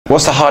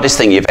What's the hardest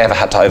thing you've ever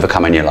had to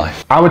overcome in your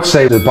life? I would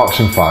say the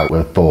boxing fight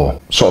with Thor.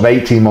 Sort of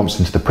 18 months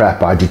into the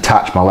prep, I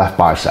detached my left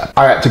bicep.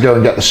 I had to go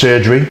and get the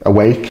surgery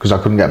awake because I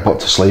couldn't get put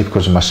to sleep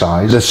because of my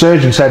size. The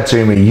surgeon said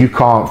to me, you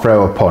can't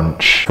throw a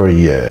punch for a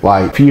year.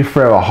 Like, if you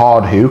throw a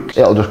hard hook,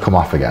 it'll just come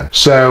off again.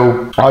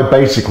 So I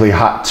basically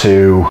had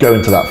to go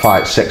into that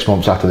fight 6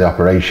 months after the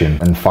operation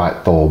and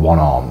fight Thor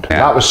one-armed.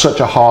 That was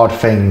such a hard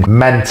thing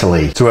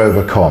mentally to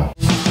overcome.